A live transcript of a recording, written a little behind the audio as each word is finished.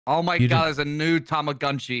Oh my god, there's a new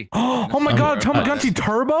Tamagotchi. Oh my god, Tamagotchi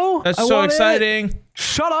Turbo? That's so exciting.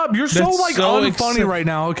 Shut up. You're so like unfunny right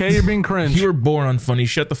now, okay? You're being cringe. You were born unfunny.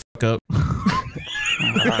 Shut the fuck up.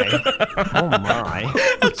 Oh my.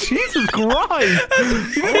 Jesus Christ.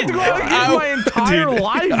 You didn't go against my entire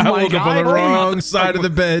life, I woke up on the wrong side of the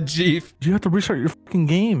bed, Chief. You have to restart your fucking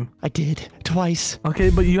game. I did twice. Okay,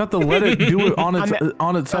 but you have to let it do it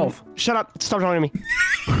on itself. Shut up. Stop talking to me.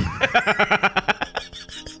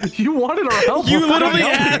 You wanted our help. You literally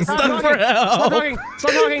asked us for help. Stop talking.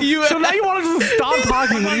 Stop talking. So now you want us to stop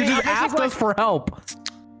talking when you just asked us for help.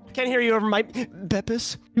 Can't hear you over my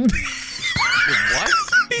Beppis. What?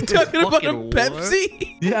 You talking about a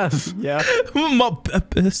Pepsi? Yes. Yeah. My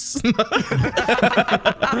Beppis.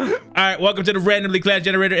 All right, welcome to the randomly class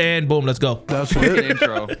generator, and boom, let's go. That's Great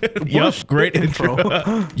intro. Yup, great intro.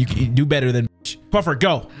 You can do better than Puffer.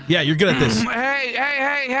 Go. Yeah, you're good at this.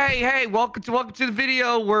 Hey! Welcome to the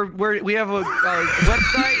video where we have a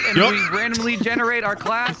website and we randomly generate our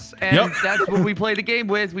class, and that's what we play the game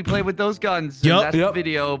with. We play with those guns. And that's the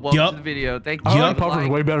video. Welcome to the video. Thank you. I like Puffer's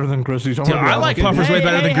way better than Grizzy's. I like Puffer's way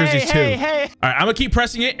better than Grizzy's too. All right, I'm gonna keep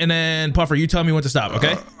pressing it, and then Puffer, you tell me when to stop.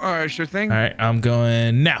 Okay. All right, sure thing. All right, I'm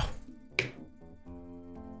going now.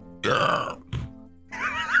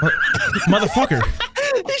 Motherfucker.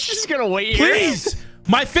 He's just gonna wait here. Please.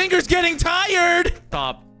 My finger's getting tired.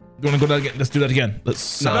 Stop. You wanna go down again? Let's do that again.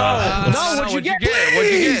 Let's. No, what'd you get?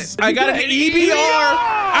 What'd you get? I got an EBR.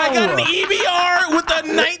 I got an EBR with a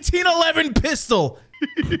 1911 pistol.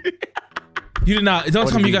 You did not. Don't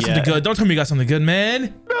tell me you got something good. Don't tell me you got something good,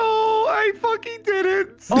 man. No, I fucking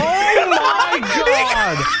didn't. Oh my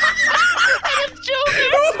god. I'm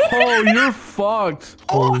joking. Oh, you're fucked.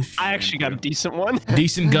 Oh, I actually got a decent one.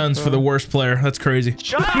 Decent guns for the worst player. That's crazy.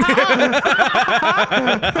 Shut up.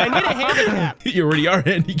 I need a handicap. You already are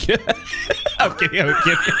handicapped. I'm kidding.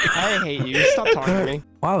 I hate you. Stop talking to me.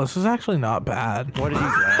 Wow, this is actually not bad. What did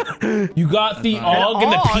you get? You got the AUG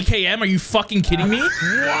and the PKM? Are you fucking kidding me?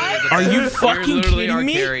 What? Are you fucking kidding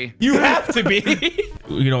me? Carry. You have to be.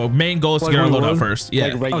 You know, main goal is to get our loadout first. Yeah.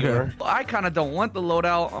 Like regular. Okay. I kind of don't want the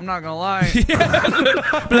loadout. I'm not gonna lie.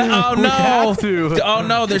 Oh no! have to. Oh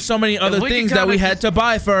no! There's so many other things that we had to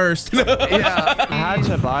buy first. Yeah. I had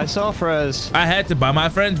to buy self-res. I had to buy my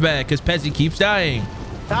friends back because Pezzy keeps dying.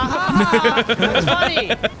 That's funny.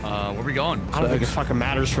 Where we going? I don't think it fucking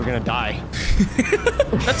matters if we're gonna die.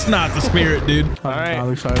 That's not the spirit, dude. All right.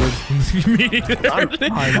 I'm excited. Me neither.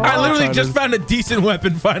 I literally just found a decent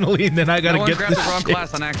weapon finally, and then I gotta get grabbed this the wrong shit.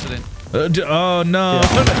 class on accident. Oh no!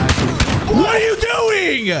 What are you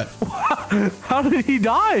doing? How did he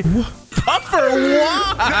die? Puffer,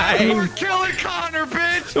 why? You were killing Connor,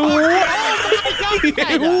 bitch.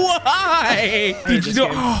 Why? Did you know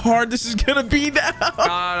how hard this is gonna be now?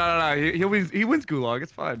 No. He wins Gulag.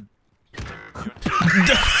 It's fine.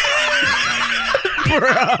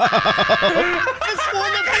 Bro.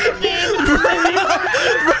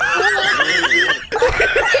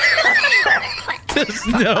 There's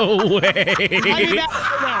no way.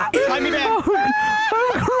 Find me back.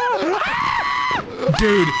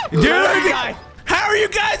 Dude. How are you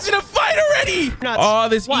guys in a fight already? Nuts. Oh,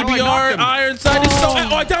 this EBR iron sight is so.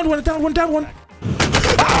 Oh, I downed one.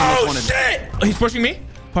 Oh, shit. Oh, he's pushing me.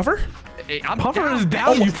 Puffer? Hey, Puffer is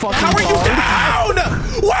down, you fucking How are you down?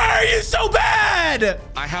 Why are you so bad?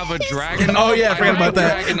 I have a dragon. Oh, yeah, I forgot about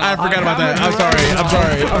that. I forgot about that. I'm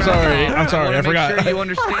sorry. I forgot. Make sure you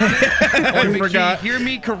understand it. I forgot. Sure you hear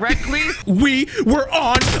me correctly. We were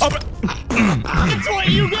on. That's what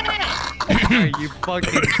you get. Are you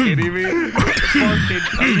fucking kidding me? Are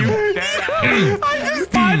you dead?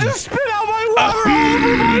 I just spit out my water all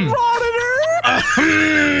over my monitor.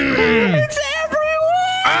 It's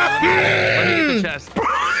everywhere. Let me get the chest.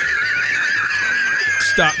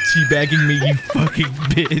 Stop teabagging me, you fucking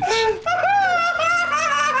bitch.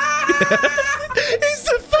 He's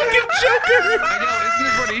the fucking Joker. I know, isn't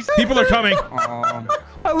it pretty easy? People are coming.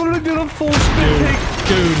 I literally did a full spin take.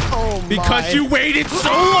 Dude, Oh because you waited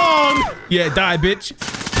so long. Yeah, die, bitch.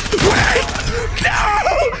 Wait! No!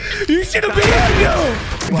 You should have been no.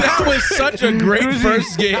 That was such a great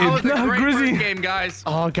first game. That was a great Grizzy. first game, guys.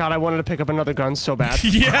 Oh god, I wanted to pick up another gun so bad.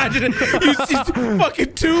 Yeah, you see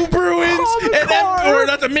fucking 2 Bruins and or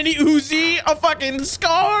that's a mini Uzi, a fucking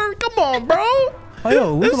Scar. Come on, bro. Oh,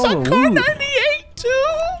 yo, look There's at all a the Car loot. 98 too.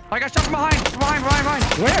 I got shot from behind.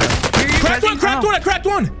 Where? Cracked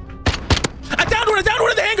one. I downed one in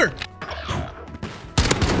the hangar.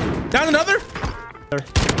 Down another.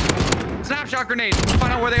 Snapshot grenade.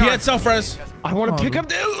 Find out where they are. He had self-res. I want to pick up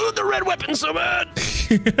the red weapon so bad.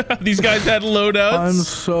 These guys had loadouts. I'm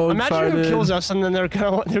so Imagine excited. who kills us, and then they're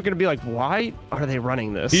gonna be like, "Why are they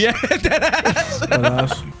running this?" Yeah,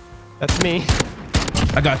 deadass. That's me.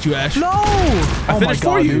 I got you, Ash. No! I finished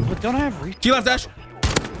for you. But don't I have reach? G left, Ash.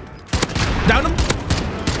 Down him.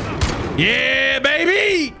 Yeah,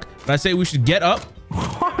 baby. I say we should get up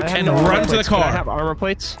and run to the car. I have armor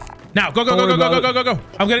plates. Now, go.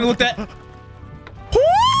 I'm getting looked at.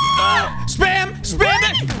 Spam it. Spam.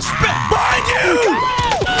 Behind you.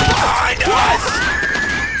 Behind us.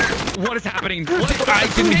 What is happening? I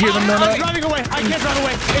didn't hear them. I'm driving away. I can't drive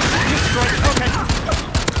away. It's destroyed. Okay.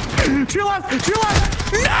 To your left.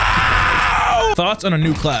 No! Thoughts on a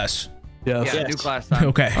new class? Yes. Yeah, new class time.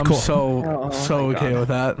 Okay, I'm cool. so okay with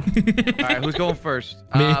that. All right, who's going first?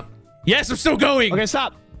 Me. Yes, I'm still going. Okay,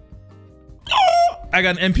 stop. I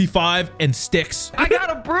got an MP5 and sticks. I got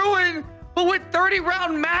a Bruin, but with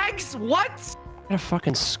 30-round mags? What? I got a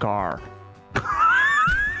fucking scar.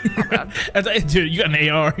 Dude, you got an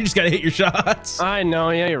AR. You just gotta hit your shots. I know.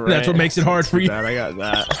 Yeah, you're right. That's what makes it hard for you. I got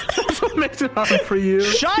that. That's what makes it hard for you.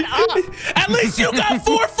 Shut up. At least you got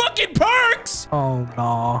 4 fucking perks. Oh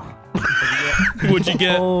no. What'd you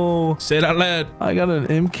get? Oh, Say it out loud. I got an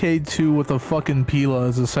MK2 with a fucking Pila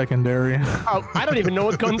as a secondary. Oh, I don't even know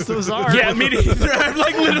what guns those are. Yeah, me neither. I've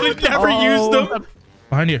like literally never used them.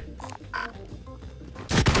 Behind you.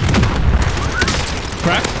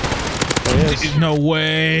 Crack. No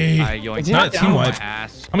way. Not a team wipe. I'm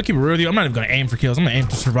gonna keep it real with you. I'm not even gonna aim for kills. I'm gonna aim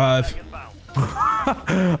to survive.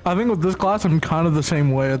 I think with this class, I'm kind of the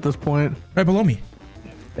same way at this point. Right below me.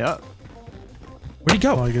 Yeah. Where'd he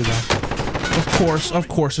go? Oh, I get that. Of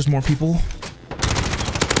course, there's more people.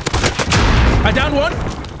 I downed one.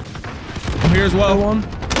 I'm here as well. One.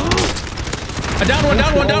 I downed one.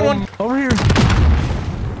 Over here.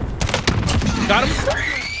 Got him.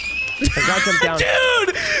 I got them down.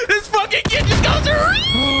 Dude, this fucking kid just goes around.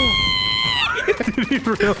 Did he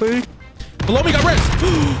really? Below me got Riz.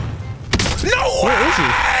 No way! Where is he?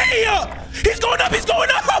 He's going up.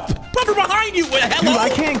 Buffer behind you. Hello. Dude, I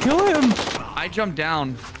can't kill him. I jumped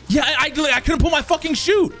down. Yeah, I couldn't pull my fucking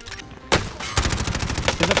shoot.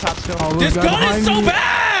 There's a top still. Oh, This gun is so me.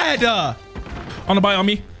 bad. On the buy on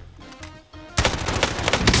me.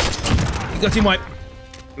 Got team wipe.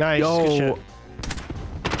 Nice. Yo. Good shit.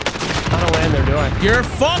 I don't land there, do I? You're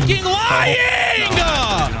fucking lying.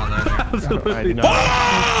 I do not.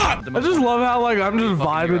 Fuck! I just love how like I'm just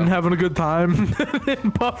vibing, hero. having a good time.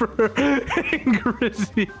 And Buffer and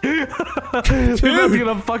Grizzy. They're making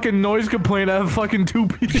a fucking noise complaint at fucking 2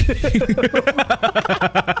 p.m.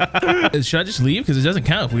 Should I just leave? Because it doesn't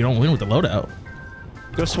count if we don't win with the loadout.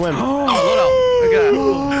 Go swim.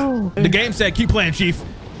 The game said keep playing, Chief.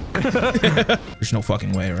 There's no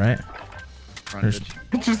fucking way, right?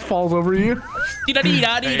 It just falls over you. You're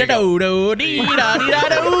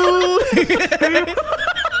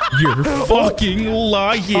fucking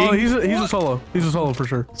lying. Oh, he's a solo. He's a solo for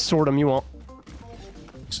sure. Sword him, you won't.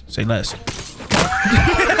 Say less.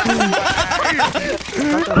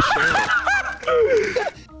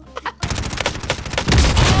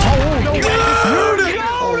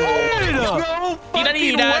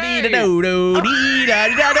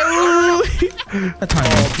 That time.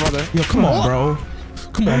 Oh, brother. Yo, come on, bro.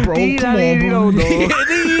 Come on, bro.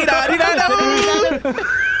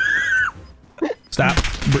 Stop.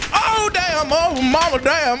 Oh, damn. Oh, mama,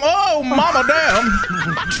 damn. Oh, mama, damn.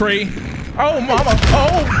 Tree. Oh, mama.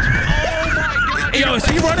 Oh. Yo, is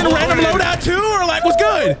he running a random loadout too? Or like, what's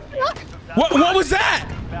good? What was that?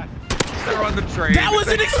 They're on the train. That was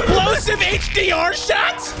an explosive HDR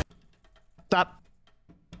shot? Stop.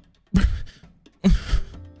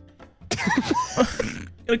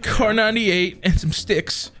 A car 98 and some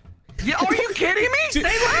sticks. Yeah, are you kidding me? Say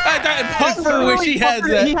I less. Puffer wish he had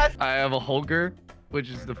that. I have a Holger, which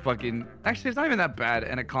is the fucking... Actually, it's not even that bad,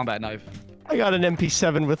 and a combat knife. I got an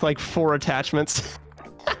MP7 with like 4 attachments.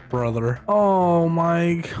 Brother. Oh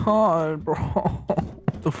my god, bro.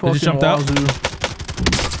 The fucking just jumped out? wazoo.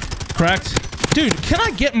 Correct. Dude, can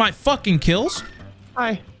I get my fucking kills?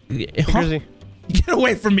 Hi. Huh? Grizzy. Get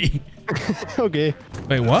away from me. Okay.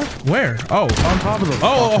 Wait, what? Where? Oh. On top of them.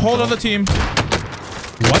 Oh, a whole other team.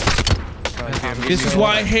 What? This is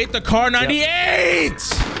why I hate the car 98!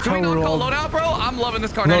 Can we not go loadout, bro? I'm loving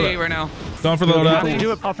this car 98 right now. Going for the How do you loadout.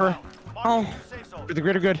 do it, Puffer? Oh. For the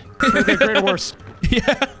greater good. For the greater worse.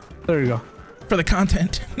 Yeah. There you go. For the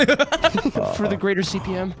content. For the greater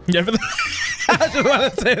CPM. Yeah, for the... I just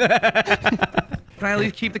want to say that. Can I at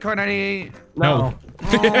least keep the car 98? No.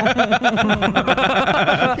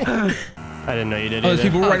 I didn't know you did Oh, there's either.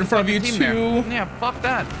 people right in front of you Team too. there. Yeah, fuck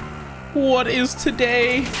that. What is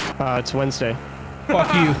today? It's Wednesday.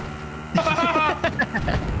 Fuck you.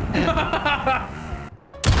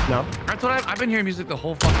 No. That's what I've been hearing music the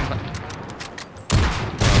whole fucking time.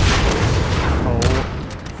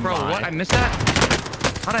 Oh. Bro, what? I missed that?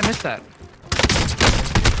 How'd I miss that?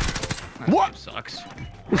 That What? game sucks.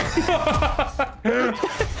 This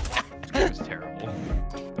game is terrible.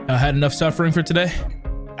 I had enough suffering for today.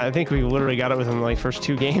 I think we literally got it within the like first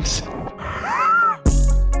 2 games.